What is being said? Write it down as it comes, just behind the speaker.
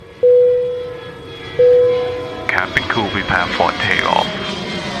crew prepare for takeoff.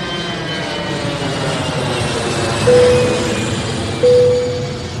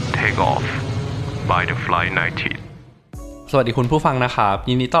 Take off by the Flight 19. สวัสดีคุณผู้ฟังนะครับ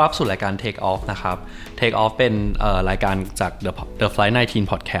ยินดีต้อนรับสู่รายการ Take Off นะครับ Take Off เป็นรายการจาก The Flight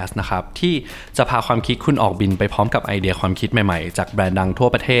 19 Podcast นะครับที่จะพาความคิดคุณออกบินไปพร้อมกับไอเดียความคิดใหม่ๆจากแบรนด์ดังทั่ว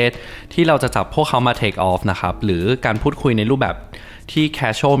ประเทศที่เราจะจับพวกเขามา Take Off นะครับหรือการพูดคุยในรูปแบบที่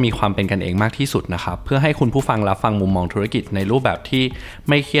casual มีความเป็นกันเองมากที่สุดนะครับเพื่อให้คุณผู้ฟังรับฟังมุมมองธุรกิจในรูปแบบที่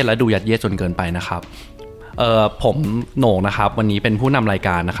ไม่เครียดและดูยัดเยียดจนเกินไปนะครับผมโหน่งนะครับวันนี้เป็นผู้นำรายก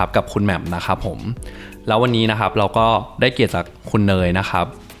ารนะครับกับคุณแหม่มนะครับผมแล้ววันนี้นะครับเราก็ได้เกียรติจากคุณเนยนะครับ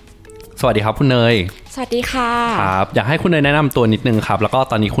สวัสดีครับคุณเนยสวัสดีค่ะครับอยากให้คุณเนยแนะนำตัวนิดนึงครับแล้วก็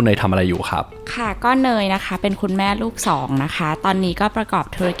ตอนนี้คุณเนยทำอะไรอยู่ครับค่ะก็เนยนะคะเป็นคุณแม่ลูก2นะคะตอนนี้ก็ประกอบ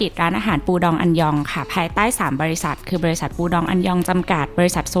ธุรกิจร้านอาหารปูดองอันยองค่ะภายใต้3บริษัทคือบริษัทปูดองอันยองจำกัดบ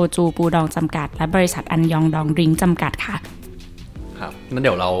ริษัทโซจูปูดองจำกัดและบริษัทอันยองดองดริงก์จำกัดค่ะครับงั้นเ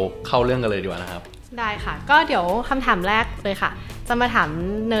ดี๋ยวเราเข้าเรื่องกันเลยดีกว่านะครับได้ค่ะก็เดี๋ยวคำถามแรกเลยค่ะจะมาถาม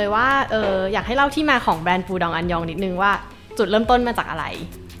เนยว่าอยากให้เล่าที่มาของแบรนด์ปูดองอันยองนิดนึงว่าจุดเริ่มต้นมาจากอะไร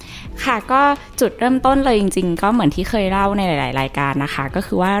ค่ะก็จุดเริ่มต้นเลยจริงๆก็เหมือนที่เคยเล่าในหลายๆรายการนะคะก็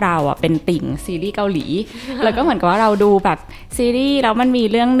คือว่าเราอ่ะเป็นติ่งซีรีส์เกาหลี แล้วก็เหมือนกับว่าเราดูแบบซีรีส์แล้วมันมี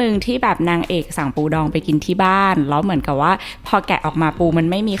เรื่องนึงที่แบบนางเอกสั่งปูดองไปกินที่บ้านแล้วเหมือนกับว่าพอแกะออกมาปูมัน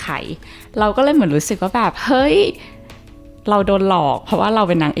ไม่มีไข่เราก็เลยเหมือนรู้สึกว่าแบบเฮ้ยเราโดนหลอกเพราะว่าเรา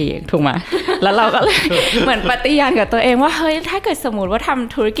เป็นนางเอกถูกไหม แล้วเราก็เลย เหมือนปฏิญาณกับตัวเองว่าเฮ้ยถ้าเกิดสมมติว่าท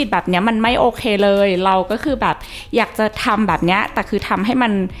ำธุรกิจแบบนี้มันไม่โอเคเลยเราก็คือแบบอยากจะทำแบบนี้แต่คือทำให้มั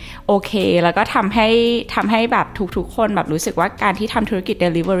นโอเคแล้วก็ทำให้แบบทุกๆคนแบบรู้สึกว่าการที่ทำธุรกิจ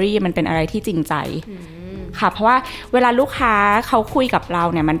Delivery มันเป็นอะไรที่จริงใจค่ะเพราะว่าเวลาลูกค้าเขาคุยกับเรา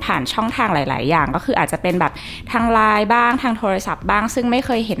เนี่ยมันผ่านช่องทางหลายๆอย่างก็คืออาจจะเป็นแบบทางไลน์บ้างทางโทรศัพท์บ้างซึ่งไม่เค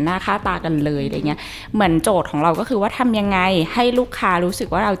ยเห็นหน้าค่าตากันเลยอะไรเงี้ยเหมือนโจทย์ของเราก็คือว่าทำยังไงให้ลูกค้ารู้สึก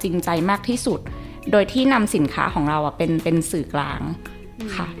ว่าเราจริงใจมากที่สุดโดยที่นำสินค้าของเราเป็นสื่อกลาง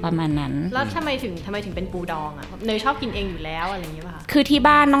ค่ะประมาณนั้นแล้วทำไมถึงเป็นปูดองอ่ะเนยชอบกินเองอยู่แล้วอะไรอย่างเงี้ยป่ะคะคือที่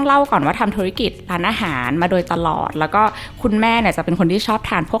บ้านต้องเล่าก่อนว่าทำธุรกิจร้านอาหารมาโดยตลอดแล้วก็คุณแม่เนี่ยจะเป็นคนที่ชอบ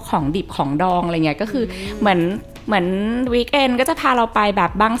ทานพวกของดิบของดองอะไรเงี้ยก็คือเหมือนวีคเอนด์ก็จะพาเราไปแบ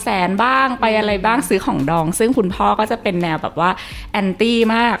บบางแสนบ้างไปอะไรบ้างซื้อของดองซึ่งคุณพ่อก็จะเป็นแนวแบบว่าแอนตี้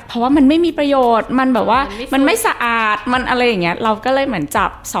มากเพราะว่ามันไม่มีประโยชน์มันแบบว่ามันไม่สะอาดมันอะไรอย่างเงี้ยเราก็เลยเหมือนจั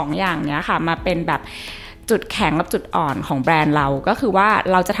บ2อย่างเนี้ยค่ะมาเป็นแบบจุดแข็งกับจุดอ่อนของแบรนด์เราก็คือว่า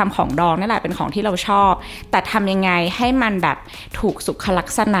เราจะทำของดองนี่แหละเป็นของที่เราชอบแต่ทำยังไงให้มันแบบถูกสุขลัก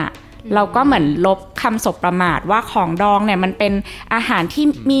ษณะเราก็เหมือนลบคำสบประมาทว่าของดองเนี่ยมันเป็นอาหารที่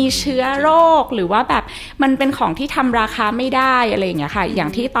มีเชื้อโรคหรือว่าแบบมันเป็นของที่ทำราคาไม่ได้อะไรอย่างเงี้ยค่ะอย่าง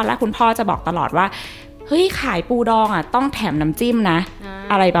ที่ตอนแรกคุณพ่อจะบอกตลอดว่าเฮ้ยขายปูดองอ่ะต้องแถมน้ำจิ้มนะ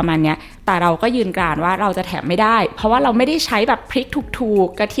อะไรประมาณเนี้ยแต่เราก็ยืนกรานว่าเราจะแถมไม่ได้เพราะว่าเราไม่ได้ใช้แบบพริกถูก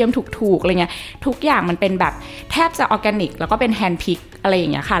ๆกระเทียมถูกๆอะไรเงี้ยทุกอย่างมันเป็นแบบแทบจะออร์แกนิกแล้วก็เป็นแฮนด์พิกอะไรอย่า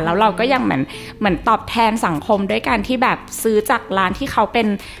งเงี้ยค่ะแล้วเราก็ยังเหมือนตอบแทนสังคมด้วยการที่แบบซื้อจากร้านที่เขาเป็น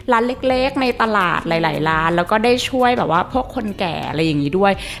ร้านเล็กๆในตลาดหลายๆร้านแล้วก็ได้ช่วยแบบว่าพวกคนแก่อะไรอย่างงี้ด้ว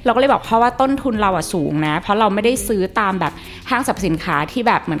ยเราก็เลยบอกเพราะว่าต้นทุนเราอะสูงนะเพราะเราไม่ได้ซื้อตามแบบห้างสรรพสินค้าที่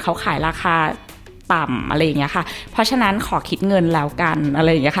แบบเหมือนเขาขายราคาต่ำอะไรอย่างเงี้ยค่ะเพราะฉะนั้นขอคิดเงินแล้วกันอะไร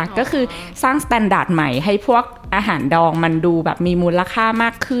อย่างเงี้ยค่ะก็คือสร้างมาตรฐานใหม่ให้พวกอาหารดองมันดูแบบมีมูลค่ามา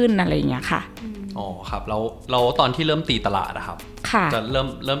กขึ้นอะไรอย่างเงี้ยค่ะอ๋อครับแล้วตอนที่เริ่มตีตลาดอะครับจะเ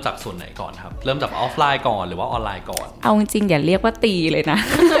ริ่มจากส่วนไหนก่อนครับเริ่มจากออฟไลน์ก่อนหรือว่าออนไลน์ก่อนเอาจริงๆอย่าเรียกว่าตีเลยนะ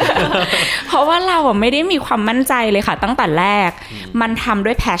เพราะว่าเราไม่ได้มีความมั่นใจเลยค่ะตั้งแต่แรกมันทำด้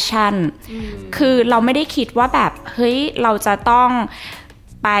วยแพชชั่นคือเราไม่ได้คิดว่าแบบเฮ้ยเราจะต้อง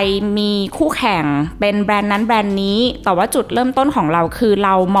ไปมีคู่แข่งเป็นแบรนด์นั้นแบรนด์นี้แต่ว่าจุดเริ่มต้นของเราคือเร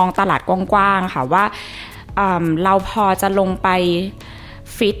ามองตลาดกว้างๆค่ะว่าเราพอจะลงไป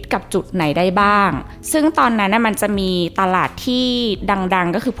ฟิตกับจุดไหนได้บ้างซึ่งตอนนั้นมันจะมีตลาดที่ดัง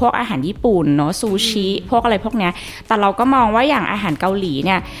ๆก็คือพวกอาหารญี่ปุ่นเนาะซูชิพวกอะไรพวกเนี้ยแต่เราก็มองว่าอย่างอาหารเกาหลีเ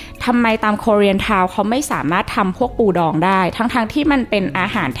นี่ยทำไมตามโคเรียนทาวน์เขาไม่สามารถทำพวกปูดองได้ทั้งที่มันเป็นอา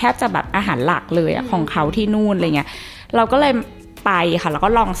หารแทบจะแบบอาหารหลักเลยของเขาที่นู่นอะไรเงี้ยเราก็เลยไปค่ะแล้วก็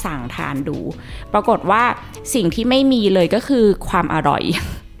ลองสั่งทานดูปรากฏว่าสิ่งที่ไม่มีเลยก็คือความอร่อย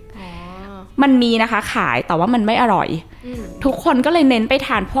มันมีนะคะขายแต่ว่ามันไม่อร่อยทุกคนก็เลยเน้นไปท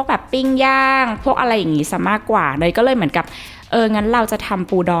านพวกแบบปิ้งย่างพวกอะไรอย่างงี้ซะมากกว่าเลยก็เลยเหมือนกับงั้นเราจะทำ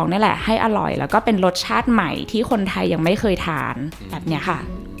ปูดองนี่แหละให้อร่อยแล้วก็เป็นรสชาติใหม่ที่คนไทยยังไม่เคยทานแบบเนี้ยค่ะ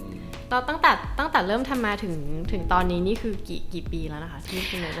ตั้งแต่เริ่มทำมาถึงตอนนี้นี่คือกี่ปีแล้วนะคะที่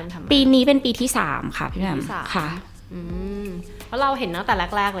คุณเริ่มทำปีนี้เป็นปีที่3ค่ะพี่แหม่มค่ะ เพราะเราเห็นตั้งแต่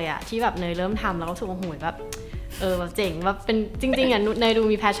แรกๆเลยอะที่แบบเนยเริ่มทำแล้วก็รู้สึกว่าโหยแบบ แบบเจ๋งแบบเป็นจริงๆอ่ะเนยดู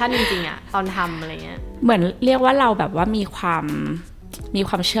มีแพชชั่นจริงๆอ่ะตอนทำอะไรเงี้ยเหมือนเรียกว่าเราแบบว่ามีควา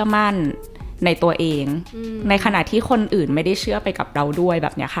มเชื่อมั่นในตัวเองในขณะที่คนอื่นไม่ได้เชื่อไปกับเราด้วยแบ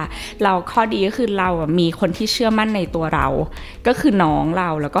บเนี้ยค่ะเราข้อดีก็คือเรามีคนที่เชื่อมั่นในตัวเราก็คือน้องเรา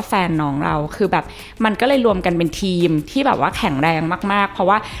แล้วก็แฟนน้องเราคือแบบมันก็เลยรวมกันเป็นทีมที่แบบว่าแข็งแรงมากๆเพราะ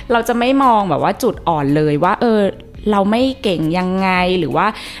ว่าเราจะไม่มองแบบว่าจุดอ่อนเลยว่าเราไม่เก่งยังไงหรือว่า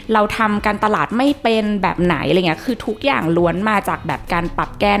เราทำการตลาดไม่เป็นแบบไหนอะไรเงี้ยคือทุกอย่างล้วนมาจากแบบการปรับ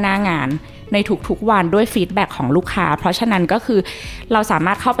แก้หน้างานในทุกๆวันด้วยฟีดแบ็กของลูกค้าเพราะฉะนั้นก็คือเราสาม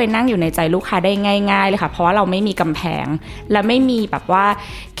ารถเข้าไปนั่งอยู่ในใจลูกค้าได้ง่ายๆเลยค่ะเพราะว่าเราไม่มีกำแพงและไม่มีแบบว่า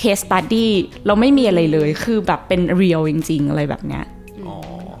case study เราไม่มีอะไรเลยคือแบบเป็นเรียลจริงๆอะไรแบบเนี้ย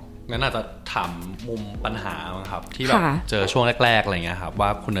งั้นอาจจะถามมุมปัญหาบ้างครับที่แบบเจอช่วงแรกๆอะไรเงี้ยครับว่า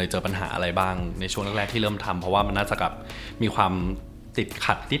คุณเนยเจอปัญหาอะไรบ้างในช่วงแรกๆที่เริ่มทำเพราะว่ามันน่าจะกับมีความติด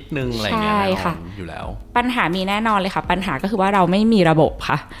ขัดนิดนึงอะไรเงี้ยแน่นอนอยู่แล้วปัญหามีแน่นอนเลยค่ะปัญหาก็คือว่าเราไม่มีระบบ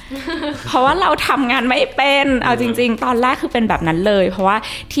ค่ะ เพราะว่าเราทำงานไม่เป็นเอาจริงๆตอนแรกคือเป็นแบบนั้นเลยเพราะว่า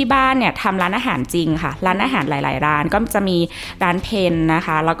ที่บ้านเนี่ยทำร้านอาหารจริงค่ะร้านอาหารหลายๆร้านก็จะมีร้านเพนนะค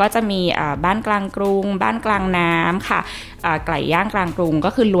ะแล้วก็จะมีบ้านกลางกรุงบ้านกลางน้ำค่ะไก่ย่างกลางกรุงก็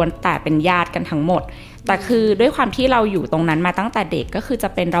คือล้วนแต่เป็นญาติกันทั้งหมดแต่คือด้วยความที่เราอยู่ตรงนั้นมาตั้งแต่เด็กก็คือจะ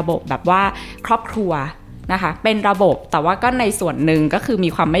เป็นระบบแบบว่าครอบครัวนะคะเป็นระบบแต่ว่าก็ในส่วนหนึ่งก็คือมี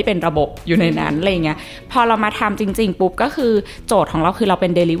ความไม่เป็นระบบอยู่ในนั้นอะไรเงี้ยพอเรามาทำจริงๆปุ๊บก็คือโจทย์ของเราคือเราเป็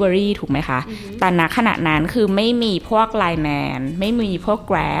น delivery ถูกไหมคะแต่ณขณะนั้นคือไม่มีพวก Line Man ไม่มีพวก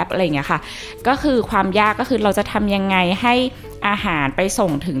Grab อะไรเงี้ยค่ะก็คือความยากก็คือเราจะทำยังไงให้อาหารไปส่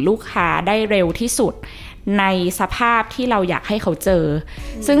งถึงลูกค้าได้เร็วที่สุดในสภาพที่เราอยากให้เขาเจอ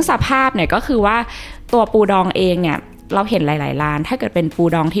ซึ่งสภาพเนี่ยก็คือว่าตัวปูดองเองเนี่ยเราเห็นหลายๆร้านถ้าเกิดเป็นปู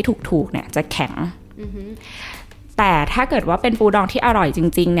ดองที่ถูกๆเนี่ยจะแข็งแต่ถ้าเกิดว่าเป็นปูดองที่อร่อยจ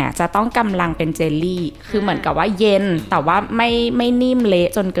ริงๆเนี่ยจะต้องกำลังเป็นเจลลี่คือเหมือนกับว่าเย็นแต่ว่าไม่นิ่มเละ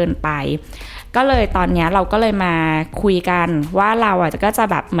จนเกินไปก็เลยตอนนี้เราก็เลยมาคุยกันว่าเราอ่ะก็จะ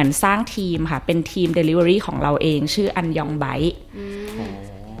แบบเหมือนสร้างทีมค่ะเป็นทีม Delivery ของเราเองชื่ออันยองไบต์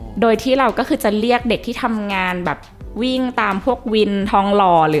โดยที่เราก็คือจะเรียกเด็กที่ทำงานแบบวิ่งตามพวกวินทองห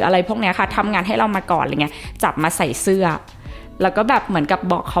ล่อหรืออะไรพวกนี้ค่ะทำงานให้เรามาก่อนอะไรเงี้ยจับมาใส่เสื้อแล้วก็แบบเหมือนกับ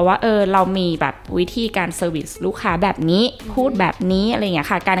บอกเขาว่าเรามีแบบวิธีการเซอร์วิสลูกค้าแบบนี้พูดแบบนี้อะไรเงี้ย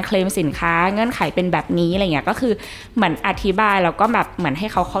ค่ะการเคลมสินค้าเงื่อนไขเป็นแบบนี้อะไรเงี้ยก็คือเหมือนอธิบายแล้วก็แบบเหมือนให้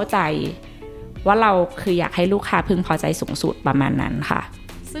เขาเข้าใจว่าเราคืออยากให้ลูกค้าพึงพอใจสูงสุดประมาณนั้นค่ะ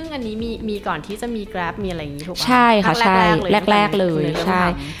ซึ่งอันนี้มีก่อนที่จะมี Grab มีอะไรอย่างนี้ถูกป่ะใช่ค่ะใช่แรกๆเลยใช่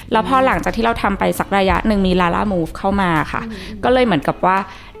แล้วพอหลังจากที่เราทำไปสักระยะหนึ่งมี Lala Move เข้ามาค่ะก็เลยเหมือนกับว่า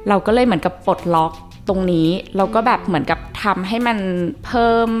เราก็เลยเหมือนกับปลดล็อกตรงนี้เราก็แบบเหมือนกับทำให้มันเ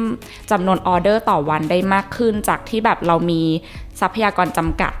พิ่มจำนวนออเดอร์ต่อวันได้มากขึ้นจากที่แบบเรามีทรัพยากรจ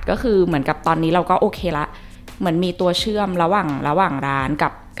ำกัดก็คือเหมือนกับตอนนี้เราก็โอเคละเหมือนมีตัวเชื่อมระหว่างร้าน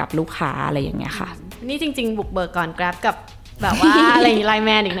กับลูกค้าอะไรอย่างเงี้ยค่ะนี่จริงๆบุกเบิกก่อน Grab กับแบบว่า อะไรอย่างงี้ Line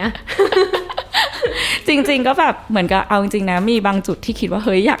Man อีกนะ จริงๆก็แบบเหมือนกับเอาจริงๆนะมีบางจุดที่คิดว่าเ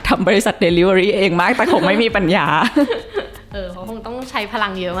ฮ้ยอยากทำบริษัท Delivery เองมากแต่คงไม่มีปัญญาเขาคงต้องใช้พลั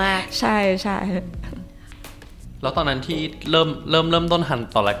งเยอะมากใช่ใช่แล้วตอนนั้นที่เริ่มต้นทัน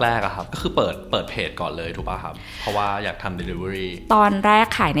ตอนแรกๆอะครับก็คือเปิดเพจก่อนเลยถูกป่ะครับเพราะว่าอยากทำ delivery ตอนแรก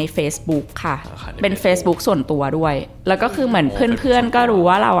ขายใน Facebook ค่ะเป็น Facebook ส่วนตัวด้วยแล้วก็คือเหมือนเพื่อนๆก็รู้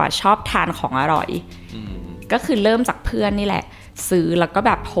ว่าเราอะชอบทานของอร่อยก็คือเริ่มจากเพื่อนนี่แหละซื้อแล้วก็แ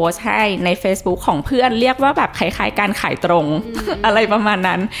บบโพสต์ให้ใน Facebook ของเพื่อนเรียกว่าแบบคล้ายๆการขายตรง อะไรประมาณ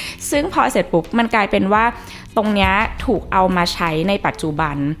นั้นซึ่งพอเสร็จปุ๊บมันกลายเป็นว่าตรงนี้ถูกเอามาใช้ในปัจจุบั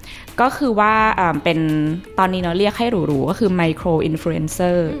นก็คือว่าเป็นตอนนี้เรียกให้หรูๆก็คือ micro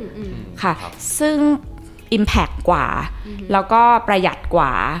influencer ค่ะซึ่ง impact กว่าแล้วก็ประหยัดกว่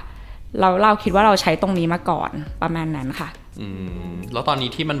าเราคิดว่าเราใช้ตรงนี้มาก่อนประมาณนั้นค่ะแล้วตอนนี้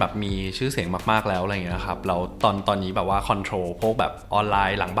ที่มันแบบมีชื่อเสียงมากๆแล้วอะไรเงี้ยครับเราตอนนี้แบบว่าคอนโทรลพวกแบบออนไล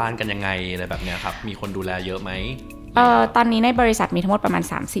น์หลังบ้านกันยังไงอะไรแบบเนี้ยครับมีคนดูแลเยอะไหมตอนนี้ในบริษัทมีทั้งหมดประมาณ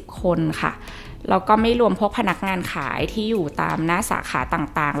30คนค่ะแล้วก็ไม่รวมพวกพนักงานขายที่อยู่ตามหน้าสาขา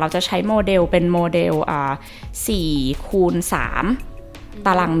ต่างๆเราจะใช้โมเดลเป็นโมเดล4x3 ต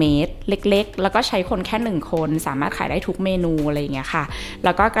ารางเมตรเล็กๆแล้วก็ใช้คนแค่1คนสามารถขายได้ทุกเมนูอะไรอย่างเงี้ยค่ะแ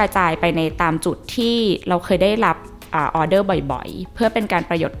ล้วก็กระจายไปในตามจุดที่เราเคยได้รับออเดอร์บ่อยๆเพื่อเป็นการ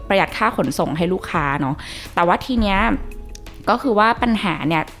ประหยัดค่าขนส่งให้ลูกค้าเนาะแต่ว่าทีเนี้ยก็คือว่าปัญหา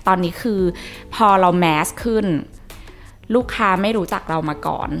เนี่ยตอนนี้คือพอเราแมสขึ้นลูกค้าไม่รู้จักเรามา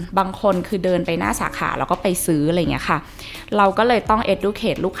ก่อนบางคนคือเดินไปหน้าสาขาแล้วก็ไปซื้ออะไรอย่างเงี้ยค่ะเราก็เลยต้อง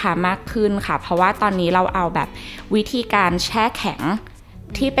educate ลูกค้ามากขึ้นค่ะเพราะว่าตอนนี้เราเอาแบบวิธีการแช่แข็ง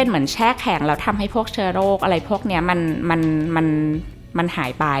ที่เป็นเหมือนแช่แข็งแล้วทำให้พวกเชื้อโรคอะไรพวกเนี้ยมัน มันหา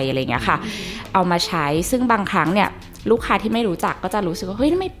ยไปอะไรเงี้ยค่ะเอามาใช้ซึ่งบางครั้งเนี่ยลูกค้าที่ไม่รู้จักก็จะรู้สึกว่าเฮ้ย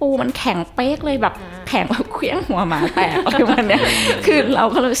ทำไมปูมันแข็งเป๊กเลยแบบแข็งแบบเคลี้ยงหัวหมาแตกอะไรประมาณนี้คือเรา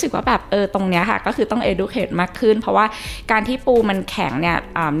ก็รู้สึกว่าแบบตรงเนี้ยค่ะก็คือต้อง educate มากขึ้นเพราะว่าการที่ปูมันแข็งเนี่ย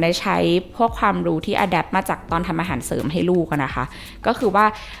ในใช้พวกความรู้ที่ adapt มาจากตอนทำอาหารเสริมให้ลูกนะคะก็คือว่า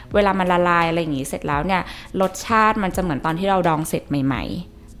เวลามันละลายอะไรอย่างงี้เสร็จแล้วเนี่ยรสชาติมันจะเหมือนตอนที่เราดองเสร็จใหม่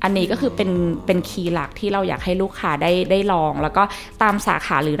ๆอันนี้ก็คือเป็นคีย์หลักที่เราอยากให้ลูกค้าได้ลองแล้วก็ตามสาข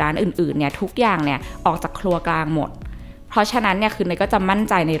าหรือร้านอื่นๆเนี่ยทุกอย่างเนี่ยออกจากครัวกลางหมดเพราะฉะนั้นเนี่ยคือเนยก็จะมั่น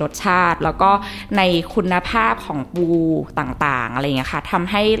ใจในรสชาติแล้วก็ในคุณภาพของปูต่างๆอะไรอย่างเงี้ยค่ะทำ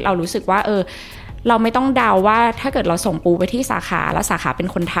ให้เรารู้สึกว่าเราไม่ต้องเดาว่าถ้าเกิดเราส่งปูไปที่สาขาแล้วสาขาเป็น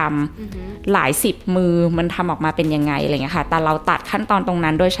คนทำหลาย10มือมันทำออกมาเป็นยังไงอะไรเงี้ยค่ะแต่เราตัดขั้นตอนตรง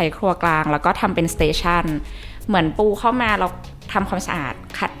นั้นโดยใช้ครัวกลางแล้วก็ทำเป็นสเตชันเหมือนปูเข้ามาเราทำความสะอาด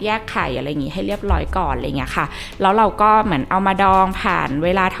คัดแยกไข่อะไรอย่างงี้ให้เรียบร้อยก่อนอะไรเงี้ยค่ะแล้วเราก็เหมือนเอามาดองผ่านเว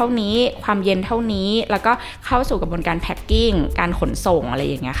ลาเท่านี้ความเย็นเท่านี้แล้วก็เข้าสู่กระบวนการแพ็คกิ้งการขนส่งอะไร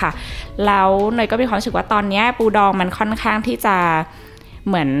อย่างเงี้ยค่ะแล้วเนยก็มีความรู้สึกว่าตอนนี้ปูดองมันค่อนข้างที่จะ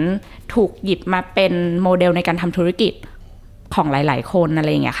เหมือนถูกหยิบมาเป็นโมเดลในการทำธุรกิจของหลายๆคนอะไร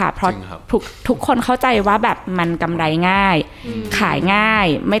อย่างเงี้ยค่ะเพราะทุกคนเข้าใจว่าแบบมันกำไรง่ายขายง่าย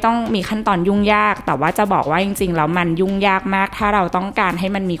ไม่ต้องมีขั้นตอนยุ่งยากแต่ว่าจะบอกว่าจริงๆแล้วมันยุ่งยากมากถ้าเราต้องการให้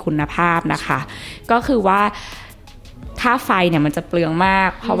มันมีคุณภาพนะคะก็คือว่าค่าไฟเนี่ยมันจะเปลืองมาก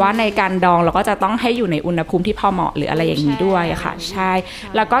เพราะว่าในการดองเราก็จะต้องให้อยู่ในอุณหภูมิที่พอเหมาะหรืออะไรอย่างนี้ด้วยค่ะใช่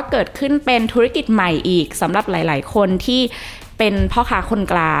แล้วก็เกิดขึ้นเป็นธุรกิจใหม่อีกสำหรับหลายๆคนที่เป็นพ่อค้าคน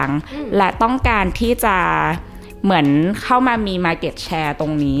กลางและต้องการที่จะเหมือนเข้ามามี market share ตร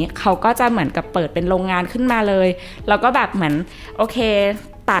งนี้เขาก็จะเหมือนกับเปิดเป็นโรงงานขึ้นมาเลยแล้วก็แบบเหมือนโอเค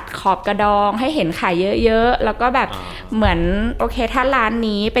ตัดขอบกระดองให้เห็นขายเยอะๆแล้วก็แบบเหมือนโอเคถ้าร้าน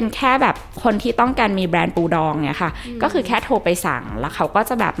นี้เป็นแค่แบบคนที่ต้องการมีแบรนด์ปูดองเนี่ยค่ะก็คือแค่โทรไปสั่งแล้วเขาก็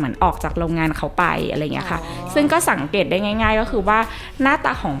จะแบบเหมือนออกจากโรงงานเขาไปอะไรเงี้ยค่ะซึ่งก็สังเกตได้ง่ายๆก็คือว่าหน้าต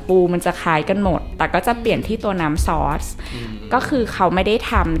าของปูมันจะคล้ายกันหมดแต่ก็จะเปลี่ยนที่ตัวน้ำซอสก็คือเขาไม่ได้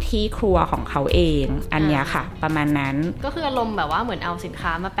ทำที่ครัวของเขาเองอันเนี้ยค่ะประมาณนั้นก็คืออารมณ์แบบว่าเหมือนเอาสินค้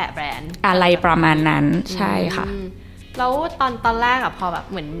ามาแปะแบรนด์อะไรประมาณนั้นใช่ค่ะแล้วตอนแรกอะพอแบบ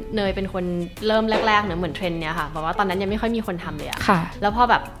เหมือนเนยเป็นคนเริ่มแรกๆเหมือนเทรนด์เนี้ยค่ะบอกว่าตอนนั้นยังไม่ค่อยมีคนทำเลยอะแล้วพอ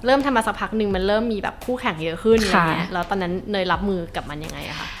แบบเริ่มทำมาสักพักนึงมันเริ่มมีแบบคู่แข่งเยอะขึ้นอะไรเงี้ยแล้วตอนนั้นเนยรับมือกับมันยังไง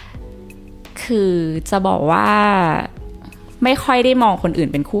อะคะคือจะบอกว่าไม่ค่อยได้มองคนอื่น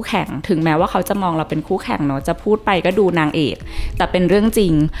เป็นคู่แข่งถึงแม้ว่าเขาจะมองเราเป็นคู่แข่งเนาะจะพูดไปก็ดูนางเอกแต่เป็นเรื่องจริ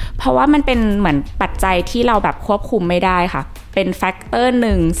งเพราะว่ามันเป็นเหมือนปัจจัยที่เราแบบควบคุมไม่ได้ค่ะเป็นแฟกเตอร์ห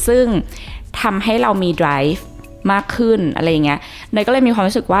นึ่งซึ่งทำให้เรามี driveมากขึ้นอะไรเงี้ยเนยก็เลยมีความ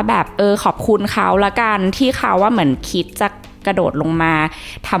รู้สึกว่าแบบขอบคุณเขาละกันที่เขาว่าเหมือนคิดจะกระโดดลงมา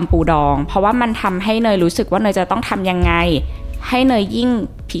ทำปูดองเพราะว่ามันทำให้เนยรู้สึกว่าเนยจะต้องทำยังไงให้เนยยิ่ง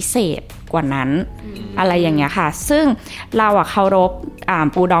พิเศษกว่านั้นอะไรอย่างเงี้ยค่ะซึ่งเราเคารพ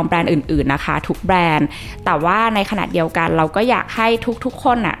ปูดองแบรนด์อื่นๆนะคะทุกแบรนด์แต่ว่าในขณะเดียวกันเราก็อยากให้ทุกๆค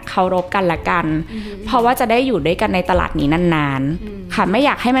นเคารพกันละกันเพราะว่าจะได้อยู่ด้วยกันในตลาดนี้นานๆค่ะไม่อย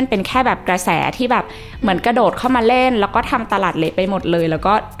ากให้มันเป็นแค่แบบกระแสที่แบบเหมือนกระโดดเข้ามาเล่นแล้วก็ทำตลาดเละไปหมดเลยแล้ว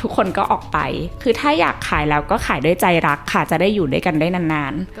ก็ทุกคนก็ออกไปคือถ้าอยากขายแล้วก็ขายด้วยใจรักค่ะจะได้อยู่ด้วยกันได้นา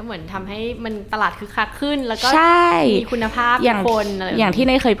นๆก็เหมือนทำให้มันตลาดคึกคักขึ้นแล้วก็มีคุณภาพคนอย่างที่เ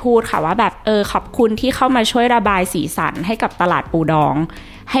นยเคยพูดค่ะว่าแบบขอบคุณที่เข้ามาช่วยระบายสีสันให้กับตลาดปูดอง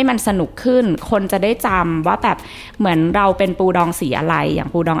ให้มันสนุกขึ้นคนจะได้จำว่าแบบเหมือนเราเป็นปูดองสีอะไรอย่าง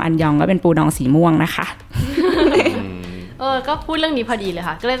ปูดองอันยองก็เป็นปูดองสีม่วงนะคะ ก็พูดเรื่องนี้พอดีเลย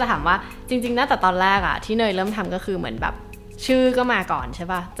ค่ะก็เลยจะถามว่าจริงๆนะแต่ตอนแรกอะที่เนยเริ่มทำก็คือเหมือนแบบชื่อก็มาก่อนใช่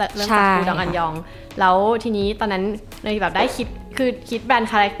ป่ะจะเริ่มจากปูดองอันยองแล้วทีนี้ตอนนั้นเนยแบบได้คิดแบรนด์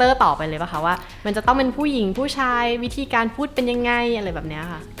คาแรคเตอร์ต่อไปเลยป่ะคะว่ามันจะต้องเป็นผู้หญิงผู้ชายวิธีการพูดเป็นยังไงอะไรแบบเนี้ย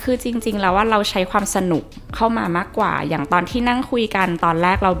ค่ะคือจริงๆแล้วว่าเราใช้ความสนุกเข้ามามากกว่าอย่างตอนที่นั่งคุยกันตอนแร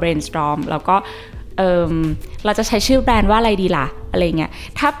กเรา brainstorm แล้วก็เราจะใช้ชื่อแบรนด์ว่าอะไรดีล่ะอะไรเงี้ย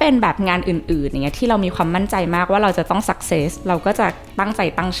ถ้าเป็นแบบงานอื่นๆอย่างเงี้ยที่เรามีความมั่นใจมากว่าเราจะต้อง success เราก็จะตั้งใจ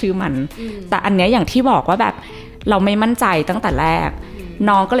ตั้งชื่อมันแต่อันเนี้ยอย่างที่บอกว่าแบบเราไม่มั่นใจตั้งแต่แรก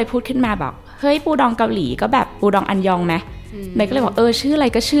น้องก็เลยพูดขึ้นมาบอกเฮ้ยปูดองเกาหลีก็แบบปูดองอันยองไหมเนยก็เลยบอกชื่ออะไร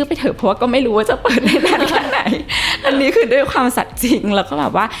ก็ชื่อไปเถอะเพราะว่าก็ไม่รู้ว่าจะเปิดได้นานแค่ไหน อันนี้คือด้วยความสัตย์จริงแล้วก็แบ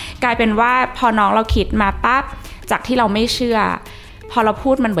บว่ากลายเป็นว่าพอน้องเราคิดมาปั๊บจากที่เราไม่เชื่อพอเรา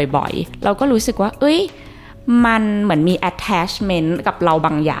พูดมันบ่อยๆเราก็รู้สึกว่ามันเหมือนมี attachment กับเราบ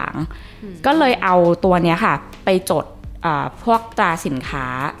างอย่างก็เลยเอาตัวเนี้ยค่ะไปจดพวกตราสินค้า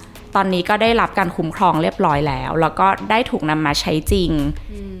ตอนนี้ก็ได้รับการคุ้มครองเรียบร้อยแล้วก็ได้ถูกนำมาใช้จริง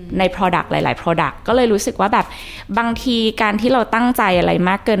ใน product หลายๆ product ก็เลยรู้สึกว่าแบบบางทีการที่เราตั้งใจอะไร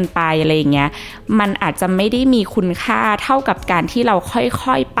มากเกินไปอะไรอย่างเงี้ยมันอาจจะไม่ได้มีคุณค่าเท่ากับการที่เรา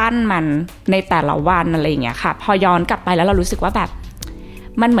ค่อยๆปั้นมันในแต่ละวันอะไรอย่างเงี้ยค่ะพอย้อนกลับไปแล้วเรารู้สึกว่าแบบ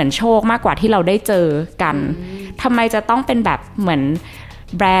มันเหมือนโชคมากกว่าที่เราได้เจอกันทำไมจะต้องเป็นแบบเหมือน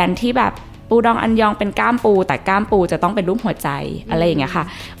แบรนด์ที่แบบปูดองอันยองเป็นก้ามปูแต่ก้ามปูจะต้องเป็นรูปหัวใจอะไรอย่างเงี้ยค่ะ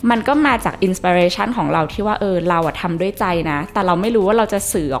มันก็มาจากอินสปิเรชันของเราที่ว่าเราอะทำด้วยใจนะแต่เราไม่รู้ว่าเราจะ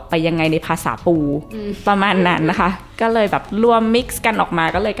สื่อออกไปยังไงในภาษาปูประมาณนั้นนะคะก็เลยแบบรวมมิกซ์กันออกมา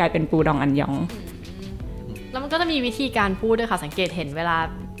ก็เลยกลายเป็นปูดองอันยองแล้วมันก็จะมีวิธีการพูดด้วยค่ะสังเกตเห็นเวลา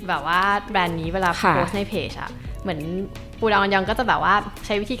แบบว่าแบรนด์นี้เวลาโพสในเพจอะเหมือนปูดองอันยองก็จะแบบว่าใ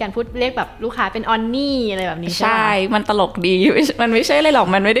ช้วิธีการพูดเรียกแบบลูกค้าเป็นออนนี่อะไรแบบนี้ใช่มันตลกดีมันไม่ใช่เลยหรอก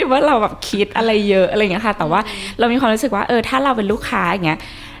มันไม่ได้ว่าเราแบบคิดอะไรเยอะอะไรอย่างเงี้ยค่ะแต่ว่าเรามีความรู้สึกว่าถ้าเราเป็นลูกค้าอย่างเงี้ย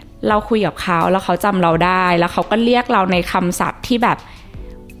เราคุยกับเขาแล้วเขาจำเราได้แล้วเขาก็เรียกเราในคำศัพท์ที่แบบ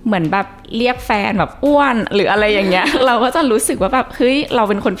เหมือนแบบเรียกแฟนแบบอ้วนหรืออะไรอย่างเงี้ย เราก็จะรู้สึกว่าแบบเฮ้ยเรา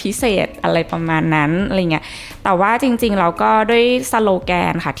เป็นคนพิเศษอะไรประมาณนั้นอะไรเงี้ยแต่ว่าจริงๆเราก็ด้วยสโลแก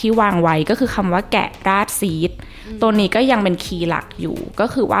นค่ะที่วางไว้ก็คือคำว่าแกะราดซีดตัวนี้ก็ยังเป็นคีย์หลักอยู่ก็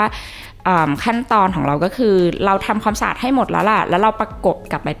คือว่าขั้นตอนของเราก็คือเราทำความสะอาดให้หมดแล้วล่ะแล้วเราประกบ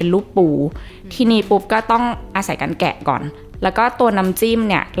กลับไปเป็นรูปปูทีนี้ปุ๊บก็ต้องอาศัยการแกะก่อนแล้วก็ตัวน้ำจิ้ม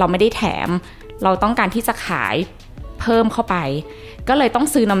เนี่ยเราไม่ได้แถมเราต้องการที่จะขายเพิ่มเข้าไปก็เลยต้อง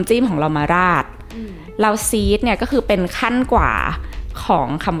ซื้อน้ำจิ้มของเรามาราดเราซีดเนี่ยก็คือเป็นขั้นกว่าของ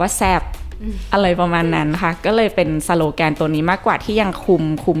คำว่าแซ่บอะไรประมาณนั้นค่ะก็เลยเป็นสโลแกนตัวนี้มากกว่าที่ยัง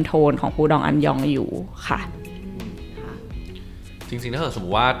คุมโทนของปูดองอันยองอยู่ค่ะจริงๆถ้าเกิดสมม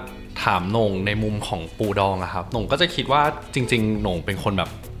ติว่าถามนงในมุมของปูดองอะครับนงก็จะคิดว่าจริงๆนงเป็นคนแบบ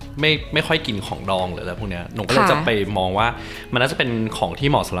ไม่ค่อยกินของดองหรืออะไรพวกเนี้ยนงก็เลยจะไปมองว่ามันน่าจะเป็นของที่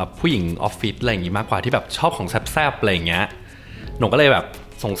เหมาะสำหรับผู้หญิงออฟฟิศอะไรอย่างงี้มากกว่าที่แบบชอบของแซ่บๆอะไรอย่างเงี้ยนงก็เลยแบบ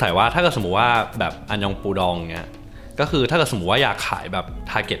สงสัยว่าถ้าเกิดสมมติว่าแบบอันยองปูดองเงี้ยก็คือถ้าเกิดสมมติว่าอยากขายแบบ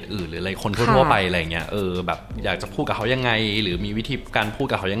ทาร์เก็ตอื่นหรืออะไรคนทั่วไปอะไรเงี้ยแบบอยากจะพูดกับเขายังไงหรือมีวิธีการพูด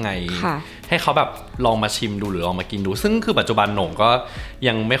กับเขายังไงให้เขาแบบลองมาชิมดูหรือลองมากินดูซึ่งคือปัจจุบันหนงก็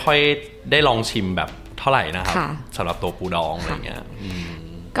ยังไม่ค่อยได้ลองชิมแบบเท่าไหร่นะครับสำหรับตัวปูดองอะไรเงี้ย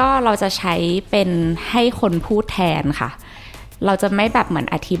ก็เราจะใช้เป็นให้คนพูดแทนค่ะเราจะไม่แบบเหมือน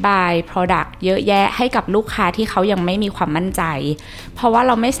อธิบาย product เยอะแยะให้กับลูกค้าที่เขายังไม่มีความมั่นใจเพราะว่าเ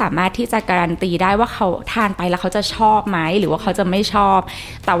ราไม่สามารถที่จะการันตีได้ว่าเขาทานไปแล้วเขาจะชอบไหมหรือว่าเขาจะไม่ชอบ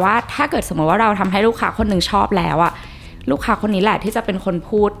แต่ว่าถ้าเกิดสมมติว่าเราทำให้ลูกค้าคนหนึ่งชอบแล้วอะลูกค้าคนนี้แหละที่จะเป็นคน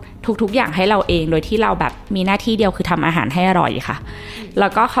พูดทุกๆอย่างให้เราเองโดยที่เราแบบมีหน้าที่เดียวคือทำอาหารให้อร่อยค่ะแล้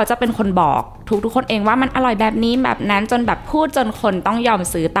วก็เขาจะเป็นคนบอกทุกคนเองว่ามันอร่อยแบบนี้แบบนั้นจนแบบพูดจนคนต้องยอม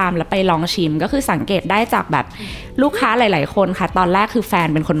ซื้อตามแล้วไปลองชิมก็คือสังเกตได้จากแบบลูกค้าหลายๆคนค่ะตอนแรกคือแฟน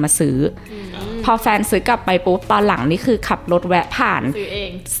เป็นคนมาซื้อพอแฟนซื้อกลับไปปุ๊บตอนหลังนี่คือขับรถแวะผ่าน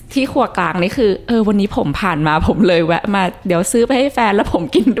ที่ครัวกลางนี่คือวันนี้ผมผ่านมาผมเลยแวะมาเดี๋ยวซื้อไปให้แฟนแล้วผม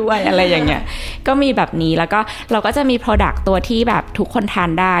กินด้วยอะไรอย่างเงี้ยก็มีแบบนี้แล้วก็เราก็จะมี product ตัวที่แบบทุกคนทาน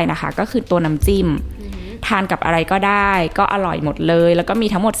ได้นะคะก็คือตัวน้ำจิ้มทานกับอะไรก็ได้ก็อร่อยหมดเลยแล้วก็มี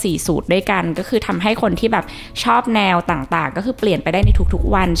ทั้งหมด4สูตรด้วยกันก็คือทำให้คนที่แบบชอบแนวต่างๆก็คือเปลี่ยนไปได้ในทุก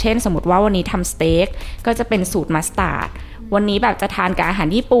ๆวันเช่นสมมติว่าวันนี้ทำสเต็กก็จะเป็นสูตรมัสตาร์ดวันนี้แบบจะทานกับอาหาร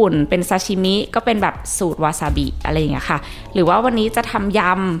ญี่ปุ่นเป็นซาชิมิก็เป็นแบบสูตรวาซาบิอะไรอย่างเงี้ยค่ะหรือว่าวันนี้จะทำย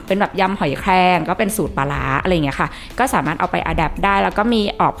ำเป็นแบบยำหอยแครงก็เป็นสูตรปลาร้าอะไรอย่างเงี้ยค่ะก็สามารถเอาไปอะแดปได้แล้วก็มี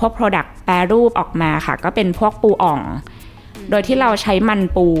ออกพวก product แปรรูปออกมาค่ะก็เป็นพวกปูอ่องโดยที่เราใช้มัน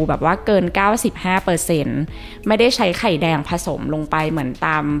ปูแบบว่าเกิน 95% ไม่ได้ใช้ไข่แดงผสมลงไปเหมือนต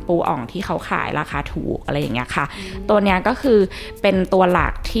ามปูอ่องที่เขาขายราคาถูกอะไรอย่างเงี้ยค่ะตัวเนี้ยก็คือเป็นตัวหลั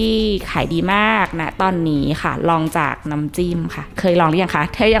กที่ขายดีมากนะตอนนี้ค่ะลองจากน้ำจิ้มค่ะเคยลองหรือยังคะ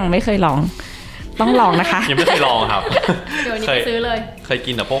ถ้ายังไม่เคยลองต้องลองนะคะ ยังไม่เคยลองครับเดี๋ยวนี้ไปซื้อเลยเคย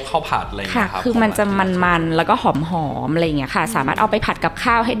กินแต่พวกข้าวผัดอะไรอย่างเงี้ยครับคือมันจะมันๆแล้วก็หอมๆอะไรอย่างเงี้ยค่ะสามารถเอาไปผัดกับ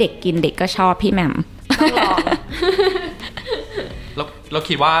ข้าวให้เด็กกินเด็กก็ชอบพี่แหม่มต้องลองเรา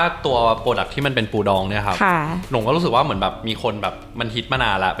คิดว่าตัวโปรดักที่มันเป็นปูดองเนี่ยครับหนูก็รู้สึกว่าเหมือนแบบมีคนแบบมันฮิตมาน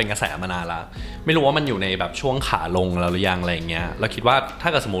านละเป็นกระแสมานานละไม่รู้ว่ามันอยู่ในแบบช่วงขาลงแล้วหรือยังอะไรอย่างเงี้ยเราคิดว่าถ้า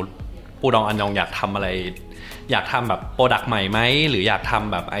เกิดสมมติปูดองอันยองอยากทำอะไรอยากทำแบบโปรดักใหม่ไหมหรืออยากท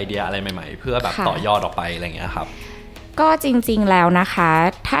ำแบบไอเดียอะไรใหม่ๆเพื่อแบบต่อยอดออกไปอะไรอย่างเงี้ยครับก็จริงๆแล้วนะคะ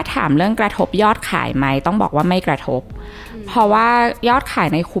ถ้าถามเรื่องกระทบยอดขายไหมต้องบอกว่าไม่กระทบเพราะว่ายอดขาย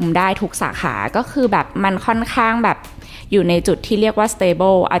ในคุมได้ทุกสาขาก็คือแบบมันค่อนข้างแบบอยู่ในจุดที่เรียกว่า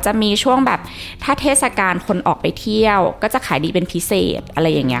stable อาจจะมีช่วงแบบถ้าเทศกาลคนออกไปเที่ยวก็จะขายดีเป็นพิเศษอะไร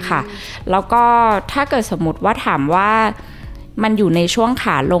อย่างเงี้ยค่ะแล้วก็ถ้าเกิดสมมติว่าถามว่า มันอยู่ในช่วงข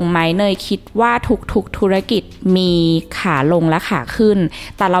าลงไหมเนยคิดว่าทุกธุรกิจมีขาลงและขาขึ้น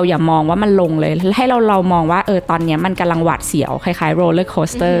แต่เราอย่ามองว่ามันลงเลยให้เรามองว่าตอนนี้มันกำลังหวาดเสียวคล้ายๆโรลเลอร์โค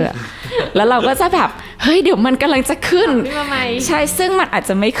สเตอร์แล้วเราก็จะแบบเฮ้ยเดี๋ยวมันกำลังจะขึ้นใช่ซึ่งมันอาจ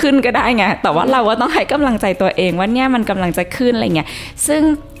จะไม่ขึ้นก็ได้ไงแต่ว่าเราก็ต้องให้กำลังใจตัวเองว่าเนี่ยมันกำลังจะขึ้นอะไรเงี้ยซึ่ง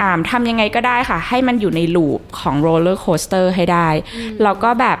ทำยังไงก็ได้ค่ะให้มันอยู่ในลูปของโรลเลอร์โคสเตอร์ให้ได้แล้วก็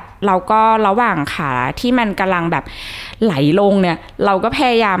แบบเราก็ระหว่างขาที่มันกำลังแบบไหลลงเนี่ยเราก็พ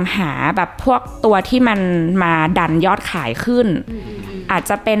ยายามหาแบบพวกตัวที่มันมาดันยอดขายขึ้นอาจ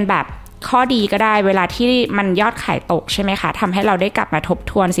จะเป็นแบบข้อดีก็ได้เวลาที่มันยอดขายตกใช่ไหมคะทำให้เราได้กลับมาทบ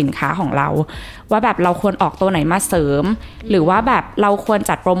ทวนสินค้าของเราว่าแบบเราควรออกตัวไหนมาเสริมหรือว่าแบบเราควร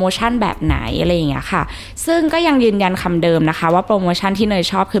จัดโปรโมชั่นแบบไหนอะไรอย่างเงี้ยค่ะซึ่งก็ยังยืนยันคำเดิมนะคะว่าโปรโมชั่นที่เนย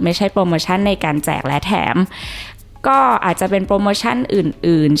ชอบคือไม่ใช่โปรโมชั่นในการแจกและแถมก็อาจจะเป็นโปรโมชั่น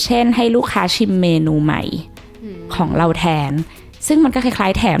อื่นๆเช่นให้ลูกค้าชิมเมนูใหม่ของเราแทนซึ่งมันก็คล้า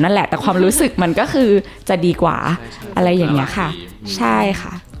ยๆแถมนั่นแหละแต่ความรู้สึกมันก็คือจะดีกว่าอะไรอย่างเงี้ยค่ะใช่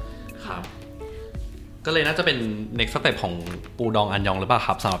ค่ะก็เลยน่าจะเป็น next step ของปูดองอันยองหรือเปล่าค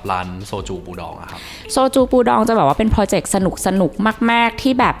รับสำหรับร้านโซจูปูดองครับโซจูปูดองจะแบบว่าเป็นโปรเจกต์สนุกมากๆ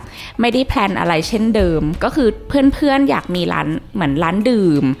ที่แบบไม่ได้แพลนอะไรเช่นเดิมก็คือเพื่อนๆอยากมีร้านเหมือนร้าน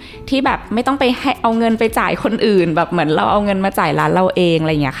ดื่มที่แบบไม่ต้องไปให้เอาเงินไปจ่ายคนอื่นแบบเหมือนเราเอาเงินมาจ่ายร้านเราเองอะไ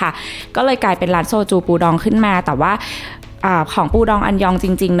รอย่างเงี้ยค่ะก็เลยกลายเป็นร้านโซจูปูดองขึ้นมาแต่ว่าของปูดองอันยองจ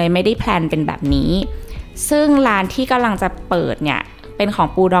ริงๆเลยไม่ได้แพลนเป็นแบบนี้ซึ่งร้านที่กำลังจะเปิดเนี่ยเป็นของ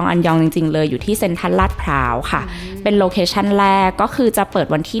ปูดองอันยองจริงๆเลยอยู่ที่เซ็นทรัลลาดพร้าวค่ะเป็นโลเคชั่นแรกก็คือจะเปิด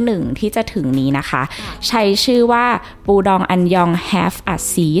วันที่1ที่จะถึงนี้นะคะใช้ชื่อว่าปูดองอันยอง have a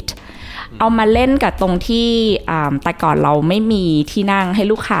seat เอามาเล่นกับตรงที่แต่ก่อนเราไม่มีที่นั่งให้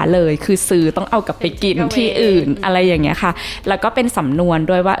ลูกค้าเลยคือซื้อต้องเอากลับไปกินที่อื่นอะไรอย่างเงี้ยค่ะแล้วก็เป็นสำนวน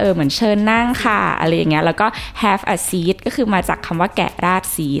ด้วยว่าเหมือนเชิญนั่งค่ะอะไรอย่างเงี้ยแล้วก็ have a seat ก็คือมาจากคำว่าแกะราด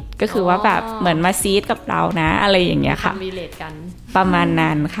ซีทก็คือว่าแบบเหมือนมาซีทกับเรานะอะไรอย่างเงี้ยค่ะรีเลทกันประมาณ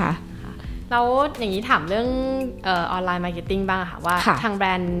นั้นค่ะแล้วอย่างนี้ถามเรื่องออนไลน์มาร์เก็ตติ้งบ้างค่ะว่าทางแบร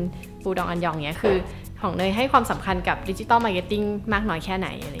นด์ปูดองอันยองเนี้ยคือของเนยให้ความสำคัญกับดิจิตอลมาร์เก็ตติ้งมากน้อยแค่ไหน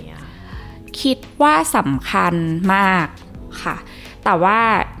อะไรอย่างเงี้ยคิดว่าสำคัญมากค่ะแต่ว่า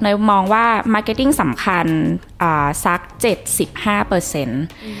เนยมองว่ามาร์เก็ตติ้งสำคัญสัก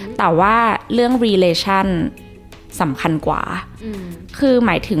 75% แต่ว่าเรื่อง relation สำคัญกว่าคือห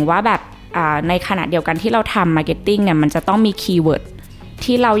มายถึงว่าแบบในขณะเดียวกันที่เราทำมาร์เก็ตติ้งเนี่ยมันจะต้องมีคีย์เวิร์ด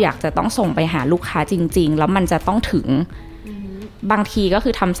ที่เราอยากจะต้องส่งไปหาลูกค้าจริงๆแล้วมันจะต้องถึงบางทีก็คื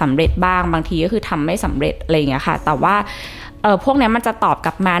อทำสำเร็จบ้างบางทีก็คือทำไม่สำเร็จอะไรอย่างเงี้ยค่ะแต่ว่าพวกนี้มันจะตอบก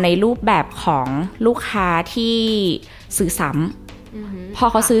ลับมาในรูปแบบของลูกค้าที่ซื้อซ้ำพอ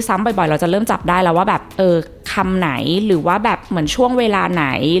เขาซื้อซ้ำบ่อยๆเราจะเริ่มจับได้แล้วว่าแบบคำไหนหรือว่าแบบเหมือนช่วงเวลาไหน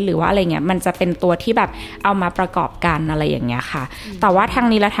หรือว่าอะไรเงี้ยมันจะเป็นตัวที่แบบเอามาประกอบกันอะไรอย่างเงี้ยค่ะแต่ว่าทาง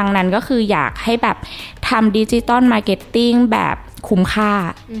นี้และทางนั้นก็คืออยากให้แบบทำดิจิตอลมาร์เก็ตติ้งแบบคุ้มค่า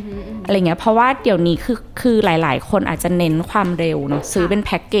อะไรเงี้ยเพราะว่าเดี๋ยวนี้คือหลายๆคนอาจจะเน้นความเร็วเนาะซื้อเป็นแ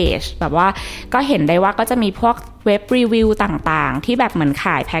พ็กเกจแบบว่าก็เห็นได้ว่าก็จะมีพวกเว็บรีวิวต่างๆที่แบบเหมือนข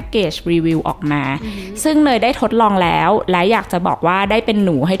ายแพ็กเกจรีวิวออกมาซึ่งเนยได้ทดลองแล้วและอยากจะบอกว่าได้เป็นห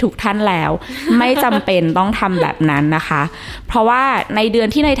นูให้ทุกท่านแล้ว ไม่จำเป็นต้องทำแบบนั้นนะคะเพราะว่าในเดือน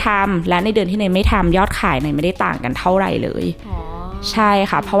ที่เนยทำและในเดือนที่เนยไม่ทำยอดขายเนยไม่ได้ต่างกันเท่าไหร่เลยใช่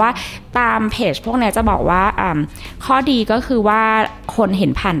ค่ะเพราะว่าตามเพจพวกนี้จะบอกว่าข้อดีก็คือว่าคนเห็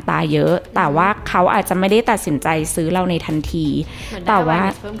นผ่านตาเยอะแต่ว่าเขาอาจจะไม่ได้ตัดสินใจซื้อเราในทันทีแต่ว่า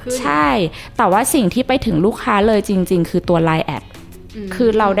ใช่แต่ว่าสิ่งที่ไปถึงลูกค้าเลยจริงๆคือตัว LINE แอดคือ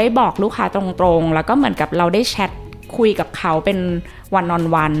เราได้บอกลูกค้าตรงๆแล้วก็เหมือนกับเราได้แชทคุยกับเขาเป็นวันออน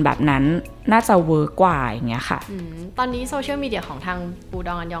วันแบบนั้นน่าจะเวิร์กกว่าอย่างเงี้ยค่ะตอนนี้โซเชียลมีเดียของทางปูด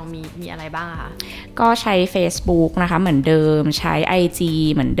องอันยองมีอะไรบ้างคะก็ใช้ Facebook นะคะเหมือนเดิมใช้ IG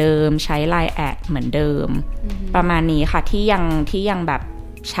เหมือนเดิมใช้ LINE แอดเหมือนเดิมประมาณนี้ค่ะที่ยังแบบ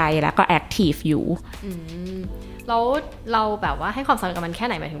ใช้แล้วก็แอคทีฟอยู่แล้วเราแบบว่าให้ความสำคัญกับมันแค่ไ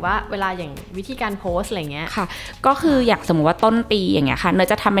หนหมายถึงว่าเวลาอย่างวิธีการโพสอะไรเงี้ยค่ะก็คืออยากสมมติว่าต้นปีอย่างเงี้ยค่ะเนย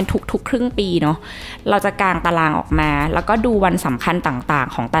จะทำเป็นทุกครึ่งปีเนาะเราจะกางตารางออกมาแล้วก็ดูวันสำคัญต่าง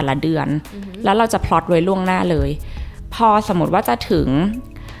ๆของแต่ละเดือนแล้วเราจะพลอตไว้ล่วงหน้าเลยพอสมมติว่าจะถึง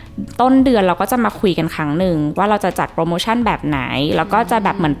ต้นเดือนเราก็จะมาคุยกันครั้งหนึ่งว่าเราจะจัดโปรโมชั่นแบบไหนแล้วก็จะแบ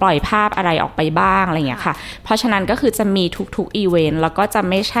บเหมือนปล่อยภาพอะไรออกไปบ้างอะไรอย่างเงี้ยค่ะเพราะฉะนั้นก็คือจะมีทุกอีเวนต์แล้วก็จะ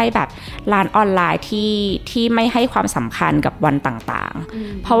ไม่ใช่แบบร้านออนไลน์ที่ไม่ให้ความสำคัญกับวันต่าง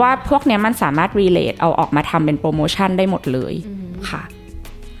ๆเพราะว่าพวกนี้มันสามารถรีเลทเอาออกมาทำเป็นโปรโมชั่นได้หมดเลยค่ะ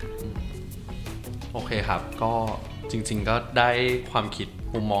โอเคครับก็จริงๆก็ได้ความคิด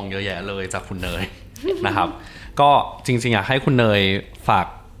มุมมองเยอะแยะเลยจากคุณเนยนะครับก็จริงๆอยากให้คุณเนยฝ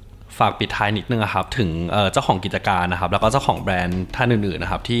ฝากปิดท้ายนิดนึงครับถึงเจ้าของกิจการนะครับแล้วก็เจ้าของแบรนด์ท่านอื่นๆน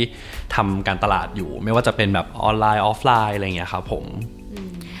ะครับที่ทำการตลาดอยู่ไม่ว่าจะเป็นแบบออนไลน์ออฟไลน์อะไรเงี้ยครับผม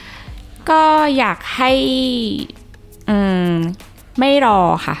ก็อยากให้ไม่รอ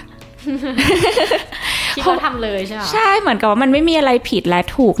ค่ะที่เขาทำเลยใช่ไหมใช่เหมือนกับว่ามันไม่มีอะไรผิดและ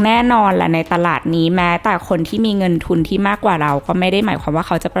ถูกแน่นอนแหละในตลาดนี้แม้แต่คนที่มีเงินทุนที่มากกว่าเราก็ไม่ได้หมายความว่าเ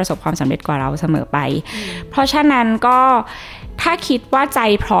ขาจะประสบความสำเร็จกว่าเราเสมอไปเพราะฉะนั้นก็ถ้าคิดว่าใจ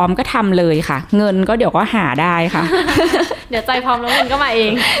พร้อมก็ทำเลยค่ะเงินก็เดี๋ยวก็หาได้ค่ะ เดี๋ยวใจพร้อมแล้วเงินก็มาเอ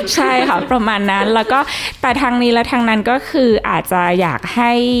งใช่ค่ะประมาณนั้นแล้วก็แต่ทางนี้และทางนั้นก็คืออาจจะอยากใ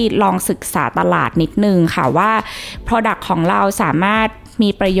ห้ลองศึกษาตลาดนิดนึงค่ะว่า product ของเราสามารถมี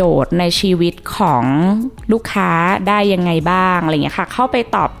ประโยชน์ในชีวิตของลูกค้าได้ยังไงบ้างอะไรเงี้ยค่ะเข้าไป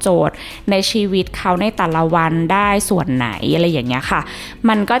ตอบโจทย์ในชีวิตเขาในแต่ละวันได้ส่วนไหนอะไรอย่างเงี้ยค่ะ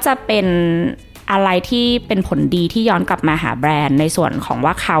มันก็จะเป็นอะไรที่เป็นผลดีที่ย้อนกลับมาหาแบรนด์ในส่วนของ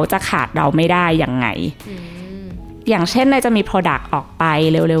ว่าเขาจะขาดเราไม่ได้ยังไงอย่างเช่นในจะมี product ออกไป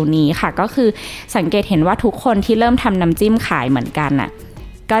เร็วๆนี้ค่ะก็คือสังเกตเห็นว่าทุกคนที่เริ่มทำน้ำจิ้มขายเหมือนกันน่ะ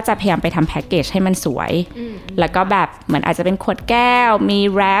ก็จะพยายามไปทำแพ็กเกจให้มันสวยแล้วก็แบบเหมือนอาจจะเป็นขวดแก้วมี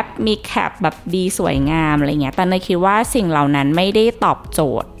แรปมีแคปแบบดีสวยงามอะไรเงี้ยแต่เนยคิดว่าสิ่งเหล่านั้นไม่ได้ตอบโจ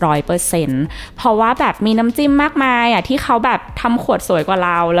ทย์ 100% เพราะว่าแบบมีน้ำจิ้มมากมายอ่ะที่เขาแบบทำขวดสวยกว่าเ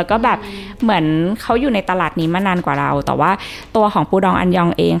ราแล้วก็แบบเหมือนเขาอยู่ในตลาดนี้มานานกว่าเราแต่ว่าตัวของปูดองอันยอง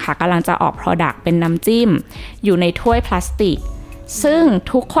เองค่ะกำลังจะออก product เป็นน้ำจิ้มอยู่ในถ้วยพลาสติกซึ่ง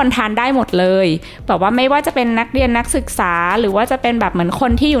ทุกคนทานได้หมดเลยแบบว่าไม่ว่าจะเป็นนักเรียนนักศึกษาหรือว่าจะเป็นแบบเหมือนค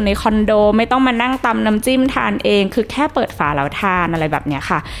นที่อยู่ในคอนโดไม่ต้องมานั่งตำน้ำจิ้มทานเองคือแค่เปิดฝาแล้วทานอะไรแบบเนี้ย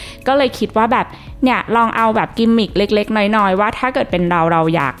ค่ะก็เลยคิดว่าแบบเนี่ยลองเอาแบบกิมมิคเล็กๆน้อยๆว่าถ้าเกิดเป็นเรา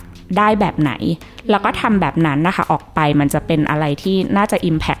อยากได้แบบไหนแล้วก็ทำแบบนั้นนะคะออกไปมันจะเป็นอะไรที่น่าจะ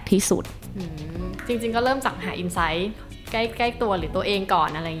impact ที่สุดจริงๆก็เริ่มจากหา insightใกล้ตัวหรือตัวเองก่อน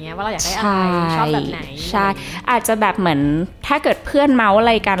อะไรเงี้ยว่าเราอยากได้อะไรชอบแบบไหนใช่อาจจะแบบเหมือนถ้าเกิดเพื่อนเมาอะไ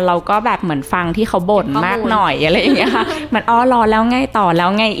รกันเราก็แบบเหมือนฟังที่เขาบ่นมากหน่อยอะไรอย่างเงี้ยค่ะมันรอแล้วไงต่อแล้ว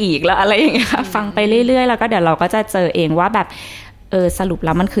ไงอีกแล้วอะไรอย่างเงี้ยค่ะฟังไปเรื่อยๆแล้วก็เดี๋ยวเราก็จะเจอเองว่าแบบสรุปแ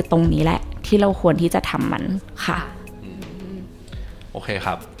ล้วมันคือตรงนี้แหละที่เราควรที่จะทำมันค่ะโอเคค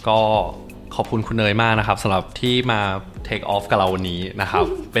รับก็ขอบคุณคุณเนยมากนะครับสำหรับที่มา take off กับเราวันนี้นะครับ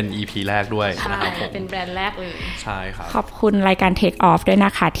เป็น EP แรกด้วยนะครับผมเป็นแบรนด์แรกเลยใช่ครับขอบคุณรายการ take off ด้วยน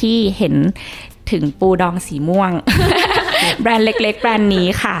ะคะที่เห็นถึงปูดองสีม่วง แบรนด์เล็กๆแบรนด์นี้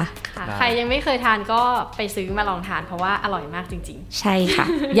ค่ะใครยังไม่เคยทานก็ไปซื้อมาลองทานเพราะว่าอร่อยมากจริงๆใช่ค่ะ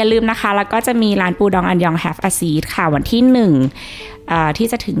อย่าลืมนะคะแล้วก็จะมีร้านปูดองอันยอง Have a Seat ค่ะวันที่1ที่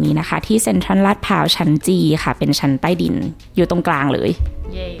จะถึงนี้นะคะที่เซ็นทรัลลาดพร้าวชั้น G ค่ะเป็นชั้นใต้ดินอยู่ตรงกลางเลย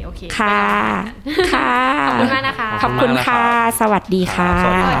เย้โอเคค่ะค่ะขอบคุณมากนะคะขอบคุณค่ะสวัสดีค่ะส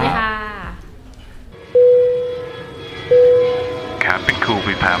วัสดีค่ะ Cabin crew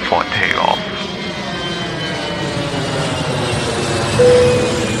prepare for takeoff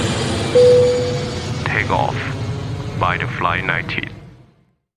Take off by the Flight 19